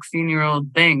doing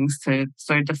 16-year-old things to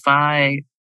sort of defy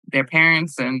their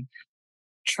parents and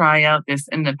try out this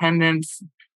independence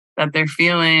that they're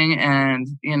feeling. And,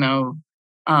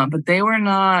 but they were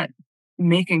not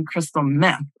making crystal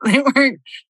meth. They weren't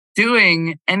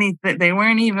doing anything.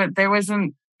 There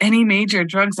wasn't any major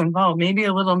drugs involved, maybe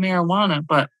a little marijuana,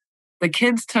 but the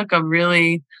kids took a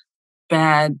really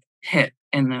bad hit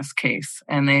in this case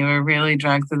and they were really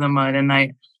dragged through the mud. And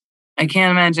I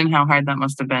can't imagine how hard that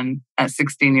must have been at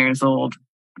 16 years old.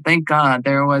 Thank God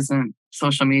there wasn't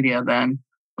social media then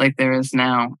like there is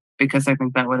now, because I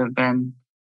think that would have been,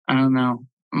 I don't know,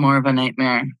 more of a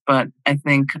nightmare. But I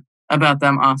think about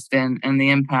them often and the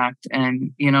impact.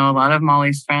 And, a lot of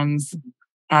Molly's friends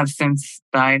have since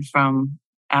died from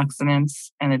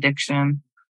accidents and addiction.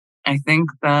 I think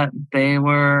that they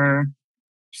were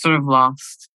sort of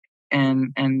lost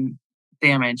and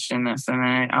damaged in this. And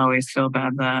I always feel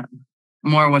bad that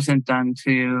more wasn't done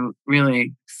to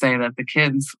really say that the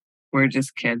kids were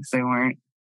just kids. They weren't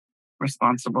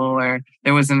responsible, or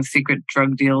there wasn't secret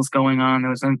drug deals going on.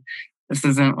 This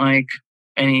isn't like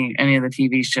any of the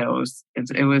TV shows.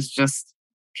 It was just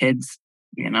kids,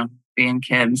 being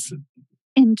kids.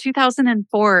 In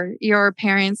 2004, your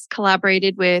parents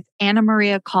collaborated with Anna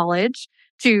Maria College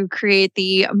to create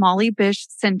the Molly Bish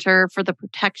Center for the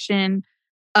Protection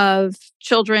of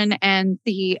Children and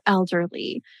the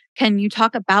Elderly. Can you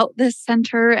talk about this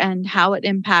center and how it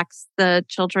impacts the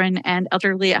children and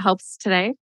elderly it helps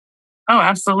today? Oh,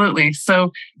 absolutely.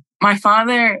 So my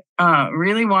father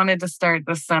really wanted to start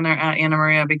the center at Anna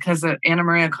Maria because Anna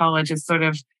Maria College is sort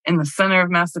of in the center of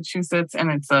Massachusetts,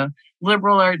 and it's a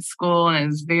liberal arts school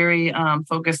and is very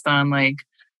focused on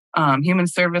human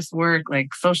service work,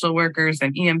 like social workers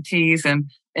and EMTs,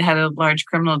 and it had a large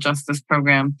criminal justice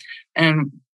program.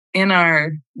 And in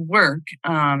our work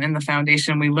in the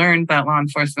foundation, we learned that law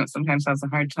enforcement sometimes has a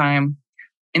hard time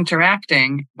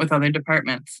interacting with other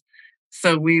departments.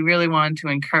 So we really wanted to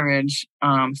encourage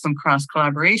some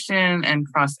cross-collaboration and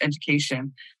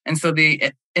cross-education. And so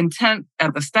the intent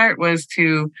at the start was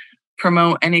to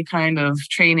promote any kind of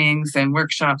trainings and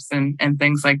workshops and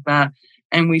things like that.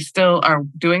 And we still are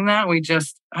doing that. We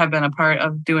just have been a part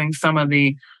of doing some of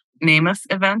the NamUs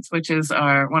events, which is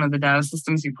one of the data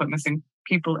systems you put missing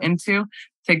people into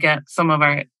to get some of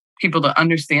our people to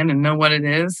understand and know what it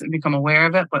is and become aware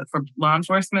of it, but for law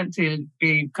enforcement to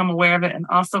become aware of it and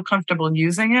also comfortable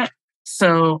using it.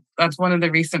 So that's one of the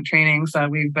recent trainings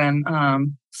that we've been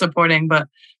supporting. But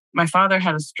my father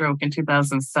had a stroke in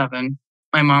 2007.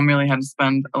 My mom really had to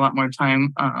spend a lot more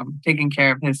time taking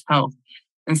care of his health.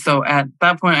 And so at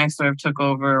that point, I sort of took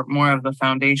over more of the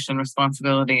foundation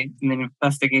responsibility and the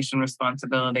investigation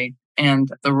responsibility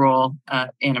and the role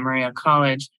at Anna Maria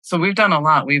College. So we've done a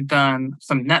lot. We've done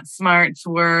some NetSmarts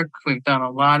work. We've done a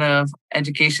lot of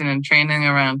education and training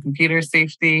around computer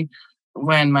safety.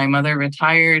 When my mother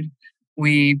retired,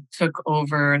 we took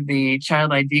over the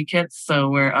child ID kits. So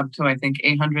we're up to, I think,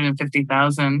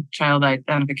 850,000 child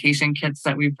identification kits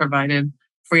that we've provided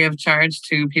free of charge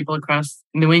to people across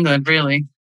New England, really.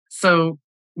 So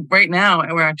right now,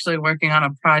 we're actually working on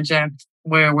a project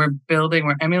where we're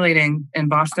emulating in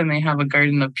Boston. They have a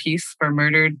Garden of Peace for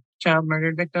child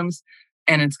murdered victims.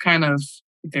 And it's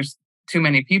there's too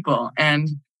many people. And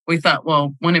we thought,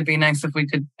 well, wouldn't it be nice if we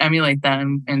could emulate that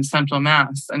in Central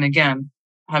Mass? And again,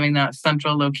 having that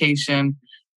central location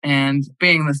and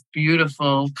being this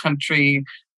beautiful country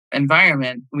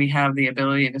environment, we have the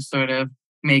ability to sort of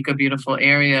make a beautiful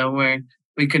area where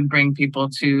we could bring people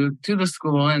to the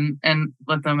school and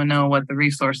let them know what the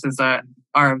resources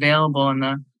are available and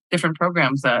the different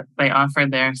programs that they offer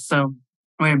there. So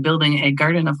we're building a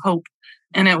Garden of Hope,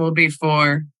 and it will be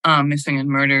for missing and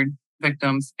murdered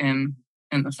victims in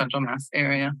the Central Mass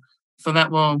area. So that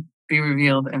will be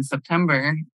revealed in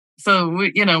September. So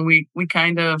we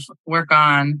kind of work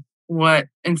on what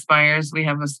inspires. We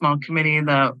have a small committee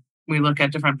that we look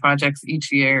at different projects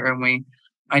each year, and we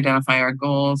identify our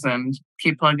goals and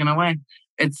keep plugging away.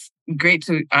 It's great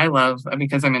I love,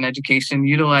 because I'm in education,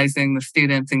 utilizing the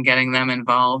students and getting them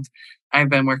involved. I've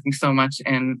been working so much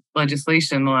in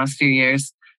legislation the last few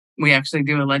years. We actually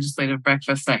do a legislative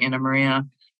breakfast at Anna Maria,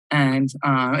 and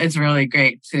it's really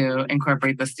great to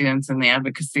incorporate the students in the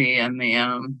advocacy and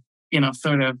the,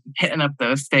 sort of hitting up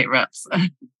those state reps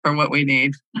for what we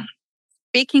need.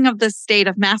 Speaking of the state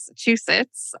of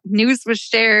Massachusetts, news was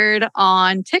shared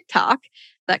on TikTok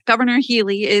that Governor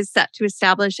Healy is set to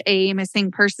establish a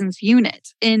missing persons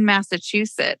unit in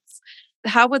Massachusetts.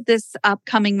 How would this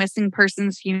upcoming missing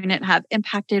persons unit have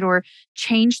impacted or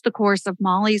changed the course of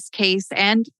Molly's case,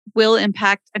 and how will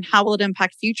it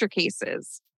impact future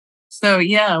cases? So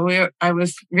yeah, I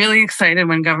was really excited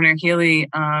when Governor Healy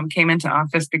came into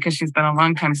office because she's been a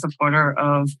longtime supporter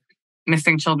of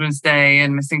Missing Children's Day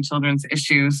and missing children's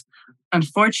issues.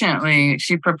 Unfortunately,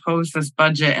 she proposed this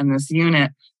budget and this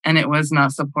unit, and it was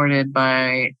not supported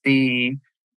by the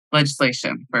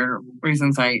legislation for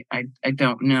reasons I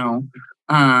don't know.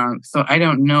 So I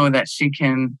don't know that she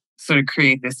can sort of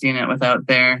create this unit without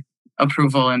their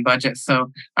approval and budget.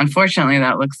 So unfortunately,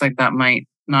 that looks like that might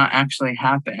not actually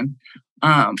happen.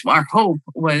 Our hope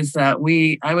was that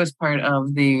I was part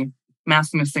of the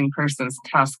Mass Missing Persons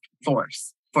Task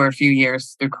Force for a few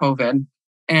years through COVID.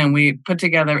 And we put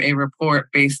together a report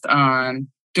based on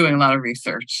doing a lot of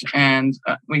research. And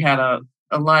we had a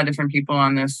lot of different people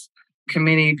on this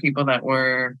committee, people that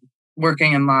were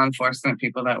working in law enforcement,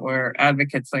 people that were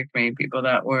advocates like me, people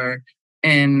that were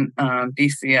in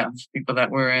DCF, people that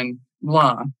were in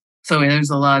law. So there's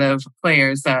a lot of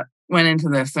players that went into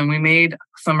this, and we made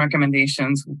some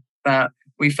recommendations that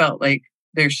we felt like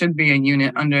there should be a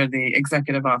unit under the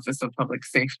Executive Office of Public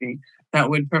Safety that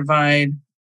would provide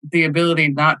the ability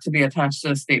not to be attached to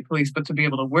the state police, but to be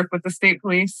able to work with the state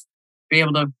police, be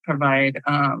able to provide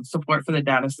support for the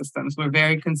data systems. We're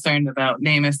very concerned about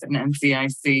NamUs and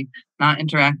NCIC not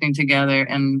interacting together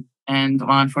and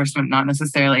law enforcement not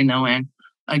necessarily knowing,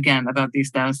 again, about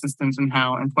these data systems and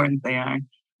how important they are.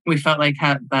 We felt like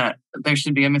that there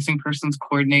should be a missing persons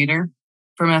coordinator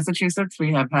for Massachusetts.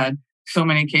 We have had so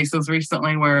many cases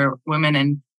recently where women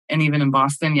and even in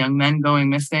Boston, young men going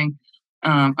missing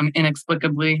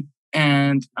inexplicably.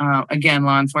 And again,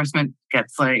 law enforcement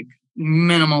gets like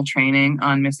minimal training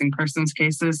on missing persons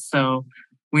cases. So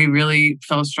we really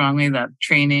felt strongly that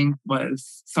training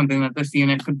was something that this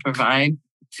unit could provide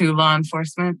to law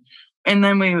enforcement. And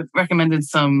then we recommended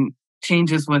some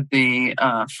changes with the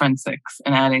forensics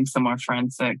and adding some more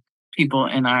forensic people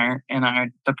in our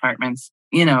departments.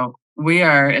 You know, we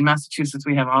are in Massachusetts,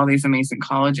 we have all these amazing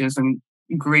colleges and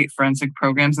great forensic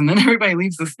programs, and then everybody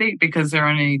leaves the state because there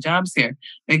aren't any jobs here.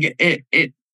 Like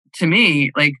it to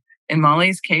me, like in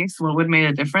Molly's case, what would have made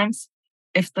a difference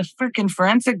if the freaking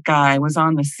forensic guy was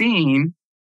on the scene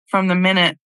from the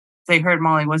minute they heard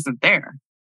Molly wasn't there.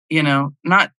 You know,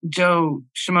 not Joe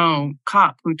Schmo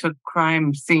cop who took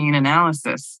crime scene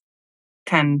analysis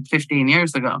 10, 15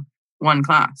 years ago, one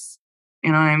class.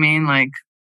 You know what I mean? Like,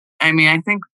 I'm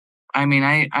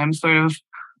sort of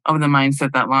the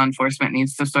mindset that law enforcement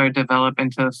needs to sort of develop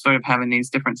into sort of having these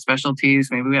different specialties.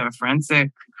 Maybe we have a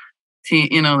forensic team,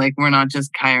 you know, like we're not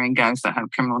just hiring guys that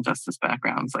have criminal justice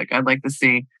backgrounds. Like I'd like to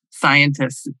see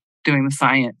scientists doing the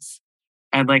science.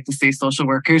 I'd like to see social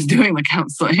workers doing the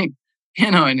counseling. You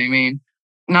know what I mean?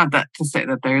 Not that to say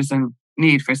that there's a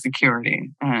need for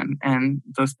security and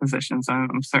those positions.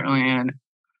 I'm certainly a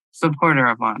supporter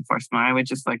of law enforcement. I would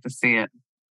just like to see it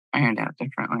ironed out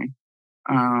differently.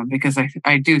 Because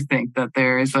I do think that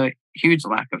there is a huge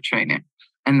lack of training,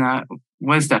 and that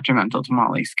was detrimental to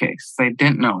Molly's case. They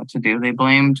didn't know what to do. They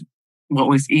blamed what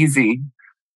was easy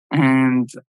and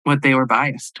what they were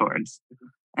biased towards.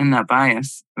 And that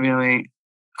bias really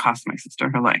cost my sister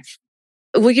her life.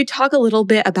 Will you talk a little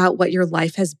bit about what your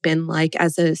life has been like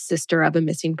as a sister of a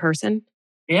missing person?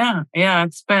 Yeah.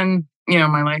 It's been,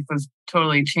 my life was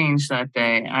totally changed that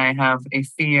day. I have a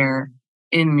fear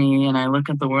in me, and I look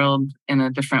at the world in a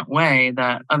different way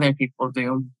that other people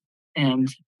do. And,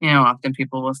 often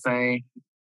people will say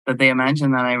that they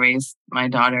imagine that I raised my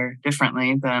daughter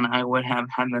differently than I would have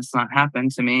had this not happen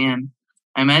to me. And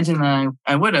I imagine that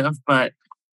I would have, but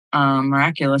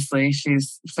miraculously,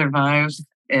 she's survived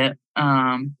it.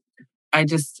 I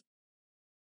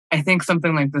think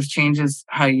something like this changes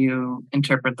how you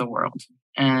interpret the world.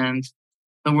 And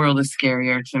the world is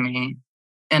scarier to me.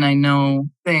 And I know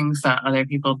things that other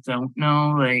people don't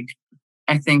know. Like,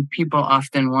 I think people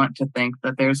often want to think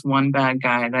that there's one bad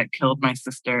guy that killed my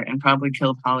sister and probably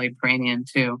killed Holly Pranian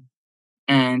too.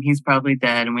 And he's probably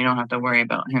dead and we don't have to worry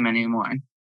about him anymore.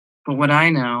 But what I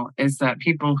know is that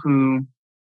people who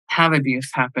have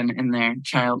abuse happen in their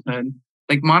childhood,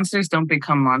 like monsters don't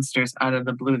become monsters out of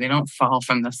the blue. They don't fall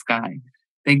from the sky.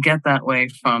 They get that way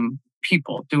from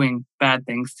people doing bad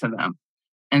things to them.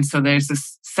 And so there's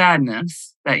this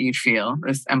sadness that you feel,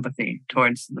 this empathy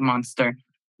towards the monster,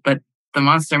 but the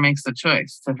monster makes the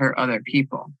choice to hurt other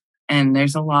people. And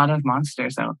there's a lot of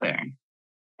monsters out there.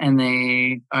 And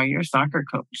they are your soccer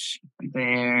coach.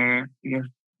 They're your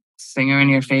singer in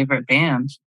your favorite band.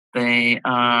 They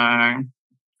are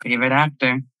favorite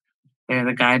actor. They're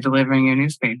the guy delivering your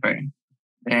newspaper.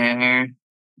 They're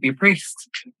your priest,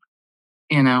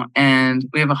 and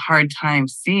we have a hard time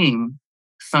seeing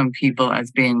some people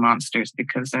as being monsters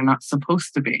because they're not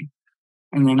supposed to be,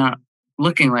 and they're not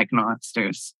looking like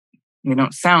monsters. They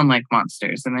don't sound like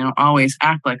monsters and they don't always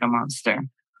act like a monster.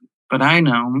 But I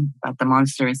know that the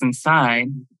monster is inside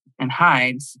and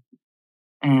hides,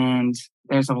 and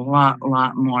there's a lot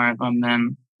more of them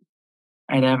than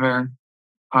I'd ever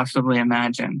possibly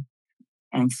imagine.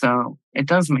 And so it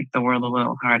does make the world a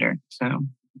little harder to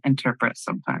interpret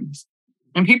sometimes.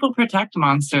 And people protect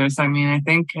monsters. I mean, I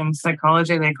think in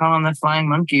psychology, they call them the flying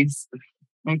monkeys.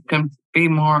 It can be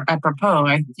more apropos,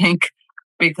 I think,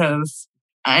 because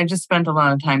I just spent a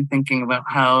lot of time thinking about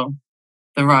how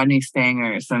the Rodney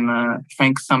Stangers and the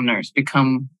Frank Sumners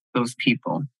become those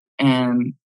people.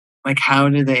 And like, how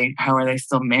are they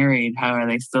still married? How are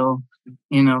they still,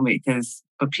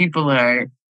 but people are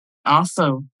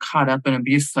also caught up in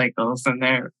abuse cycles and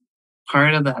they're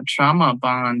part of that trauma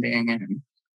bonding. And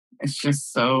it's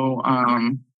just so,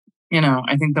 I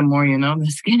think the more you know, the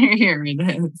scarier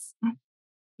it is.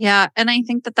 Yeah. And I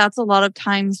think that that's a lot of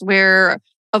times where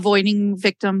avoiding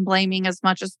victim blaming as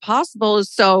much as possible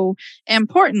is so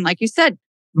important. Like you said,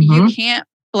 you can't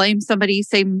blame somebody,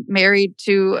 say, married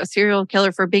to a serial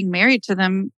killer for being married to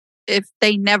them if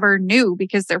they never knew,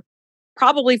 because they're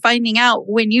probably finding out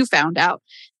when you found out,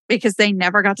 because they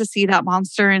never got to see that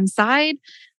monster inside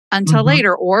until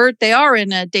later, or they are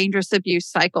in a dangerous abuse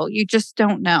cycle. You just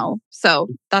don't know. So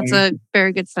that's a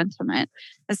very good sentiment.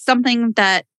 It's something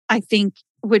that I think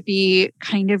would be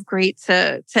kind of great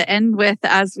to end with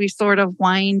as we sort of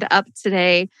wind up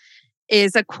today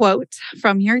is a quote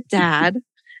from your dad.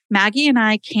 Maggie and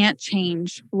I can't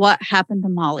change what happened to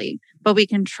Molly, but we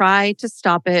can try to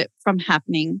stop it from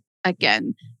happening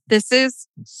again. This is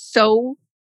so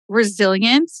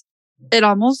resilient. It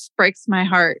almost breaks my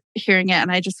heart hearing it.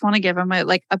 And I just want to give him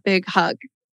a big hug.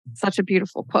 Such a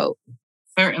beautiful quote.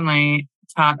 Certainly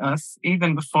taught us,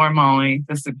 even before Molly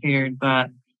disappeared, that,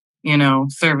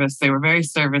 service, they were very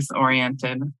service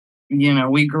oriented.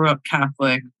 We grew up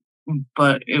Catholic,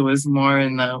 but it was more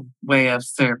in the way of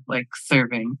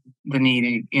serving the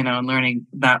needy, and learning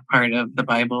that part of the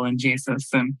Bible and Jesus.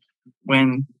 And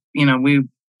when, we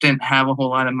didn't have a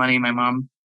whole lot of money, my mom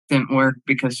didn't work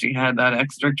because she had that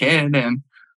extra kid, and,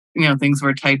 things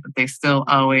were tight, but they still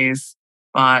always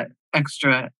bought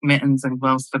extra mittens and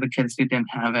gloves for the kids who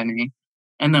didn't have any.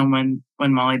 And then when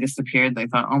Molly disappeared, they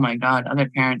thought, oh my God, other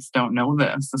parents don't know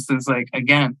this. This is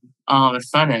again, all of a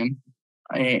sudden,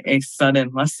 a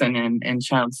sudden lesson in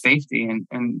child safety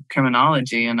and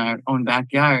criminology in our own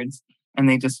backyards. And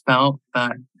they just felt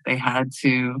that they had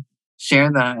to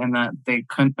share that, and that they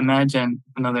couldn't imagine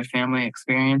another family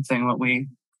experiencing what we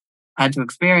had to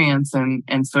experience,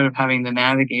 and sort of having to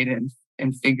navigate it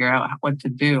and figure out what to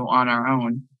do on our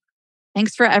own.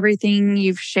 Thanks for everything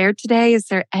you've shared today. Is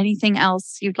there anything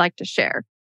else you'd like to share?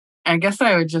 I guess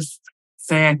I would just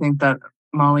say I think that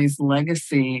Molly's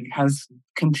legacy has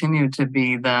continued to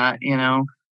be that,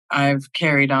 I've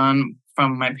carried on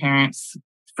from my parents'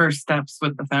 first steps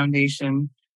with the foundation,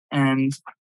 and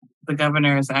the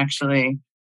governor is actually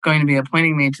going to be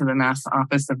appointing me to the Mass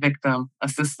Office of Victim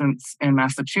Assistance in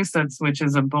Massachusetts, which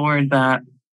is a board that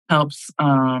helps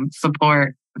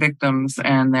support victims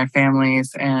and their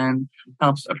families and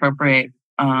helps appropriate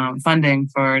funding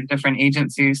for different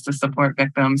agencies to support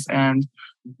victims. And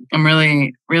I'm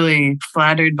really, really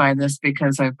flattered by this,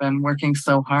 because I've been working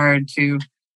so hard to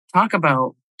talk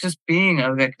about just being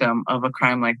a victim of a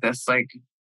crime like this.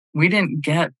 We didn't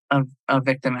get a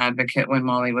victim advocate when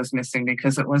Molly was missing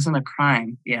because it wasn't a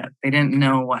crime yet. They didn't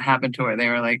know what happened to her. They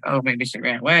were like, oh, maybe she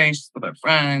ran away. She's with her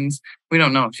friends. We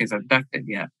don't know if she's abducted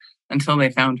yet. Until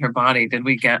they found her body, did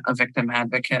we get a victim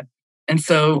advocate. And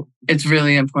so it's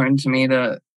really important to me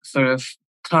to sort of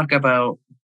talk about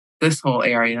this whole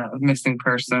area of missing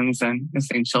persons and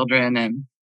missing children and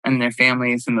their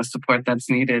families, and the support that's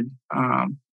needed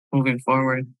moving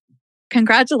forward.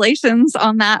 Congratulations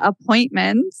on that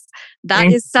appointment. That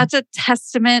is such a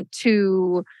testament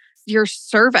to your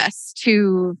service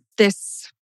to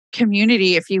this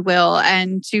community, if you will,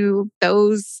 and to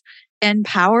those in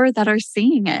power that are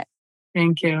seeing it.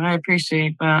 Thank you. I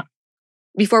appreciate that.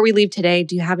 Before we leave today,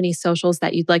 do you have any socials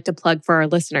that you'd like to plug for our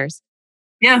listeners?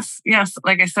 Yes.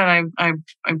 Like I said,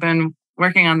 I've been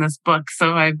working on this book,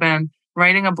 so I've been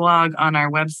writing a blog on our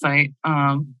website.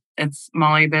 It's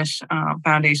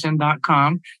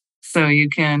mollybishfoundation.com. So you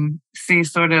can see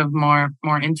sort of more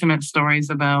intimate stories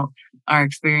about our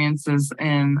experiences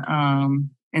in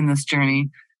this journey.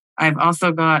 I've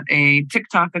also got a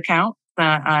TikTok account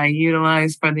that I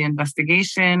utilize for the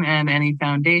investigation and any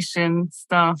foundation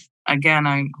stuff. Again,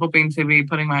 I'm hoping to be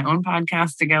putting my own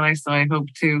podcast together, so I hope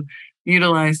to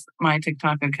utilize my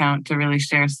TikTok account to really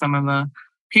share some of the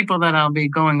people that I'll be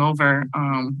going over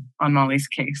on Molly's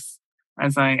case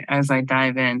as I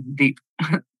dive in deep.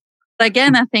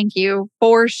 Again, a thank you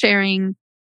for sharing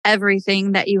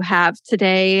everything that you have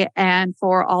today and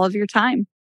for all of your time.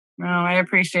 No, I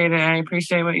appreciate it. I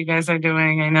appreciate what you guys are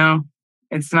doing. I know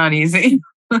it's not easy,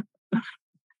 but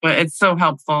it's so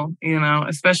helpful,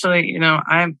 especially,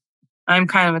 I'm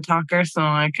kind of a talker, so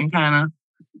I can kind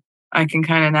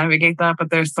of navigate that, but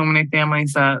there's so many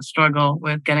families that struggle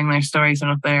with getting their stories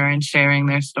out there and sharing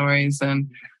their stories. And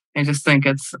I just think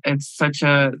it's such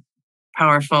a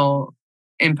powerful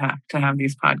impact to have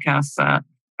these podcasts that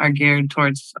are geared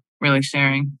towards really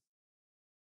sharing.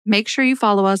 Make sure you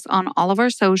follow us on all of our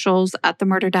socials at the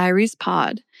Murder Diaries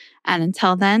Pod. And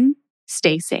until then,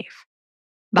 Stay safe.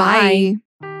 bye.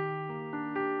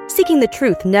 Seeking the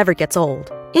truth never gets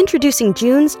old. Introducing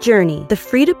June's Journey, the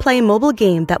free-to-play mobile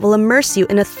game that will immerse you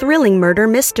in a thrilling murder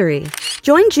mystery.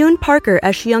 Join June Parker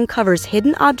as she uncovers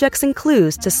hidden objects and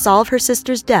clues to solve her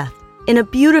sister's death in a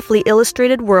beautifully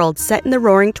illustrated world set in the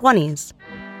Roaring 20s.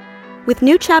 With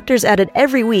new chapters added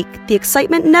every week, the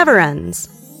excitement never ends.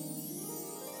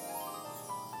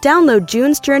 Download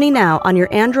June's Journey now on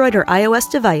your Android or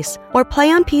iOS device or play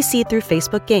on PC through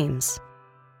Facebook Games.